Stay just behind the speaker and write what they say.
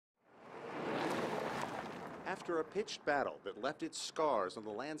After a pitched battle that left its scars on the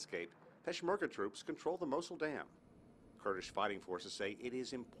landscape, Peshmerga troops control the Mosul Dam. Kurdish fighting forces say it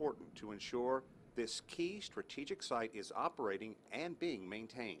is important to ensure this key strategic site is operating and being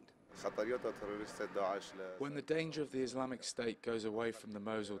maintained. When the danger of the Islamic State goes away from the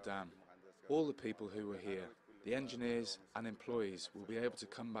Mosul Dam, all the people who were here, the engineers and employees, will be able to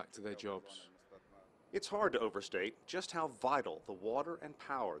come back to their jobs. It's hard to overstate just how vital the water and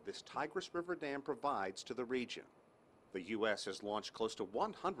power this Tigris River Dam provides to the region. The U.S. has launched close to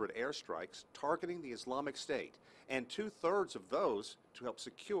 100 airstrikes targeting the Islamic State, and 2/3 of those to help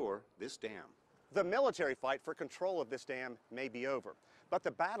secure this dam. The military fight for control of this dam may be over, but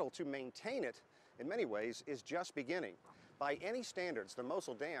the battle to maintain it, in many ways, is just beginning. By any standards, the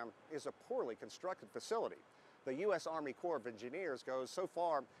Mosul Dam is a poorly constructed facility. The U.S. Army Corps of Engineers goes so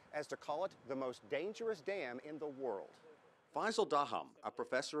far as to call it the most dangerous dam in the world. Faisal Daham, a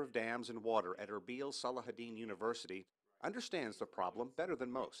professor of dams and water at Erbil Salahuddin University, understands the problem better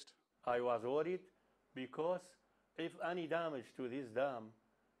than most. I was worried because if any damage to this dam,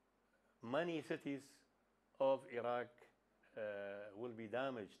 many cities of Iraq will be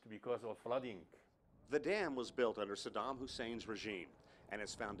damaged because of flooding. The dam was built under Saddam Hussein's regime, and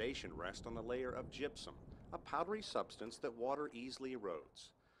its foundation rests on a layer of gypsum, a powdery substance that water easily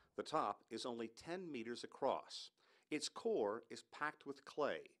erodes. The top is only 10 meters across. Its core is packed with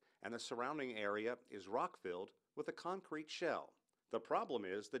clay, and the surrounding area is rock-filled with a concrete shell. The problem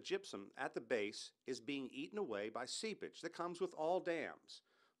is the gypsum at the base is being eaten away by seepage that comes with all dams.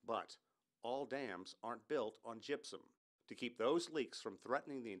 But all dams aren't built on gypsum. To keep those leaks from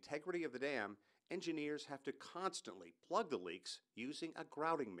threatening the integrity of the dam, engineers have to constantly plug the leaks using a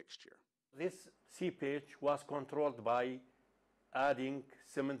grouting mixture. This seepage was controlled by adding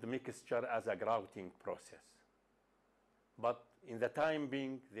cement mixture as a grouting process. But in the time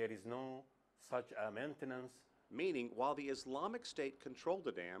being, there is no such a maintenance. Meaning, while the Islamic State controlled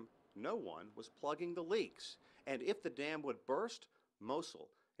the dam, no one was plugging the leaks. And if the dam would burst, Mosul,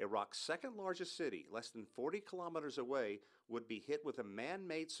 Iraq's second largest city, less than 40 kilometers away, would be hit with a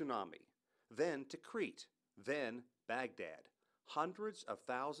man-made tsunami. Then Tikrit, then Baghdad. Hundreds of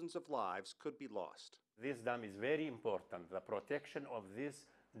thousands of lives could be lost. This dam is very important. The protection of this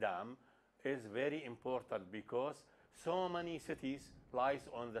dam is very important because so many cities lies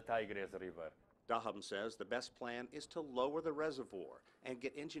on the Tigris River. Daham says the best plan is to lower the reservoir and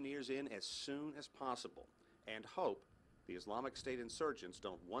get engineers in as soon as possible, and hope the Islamic State insurgents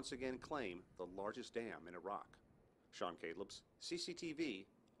don't once again claim the largest dam in Iraq. Sean Caleb's CCTV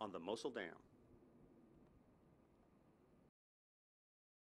on the Mosul Dam.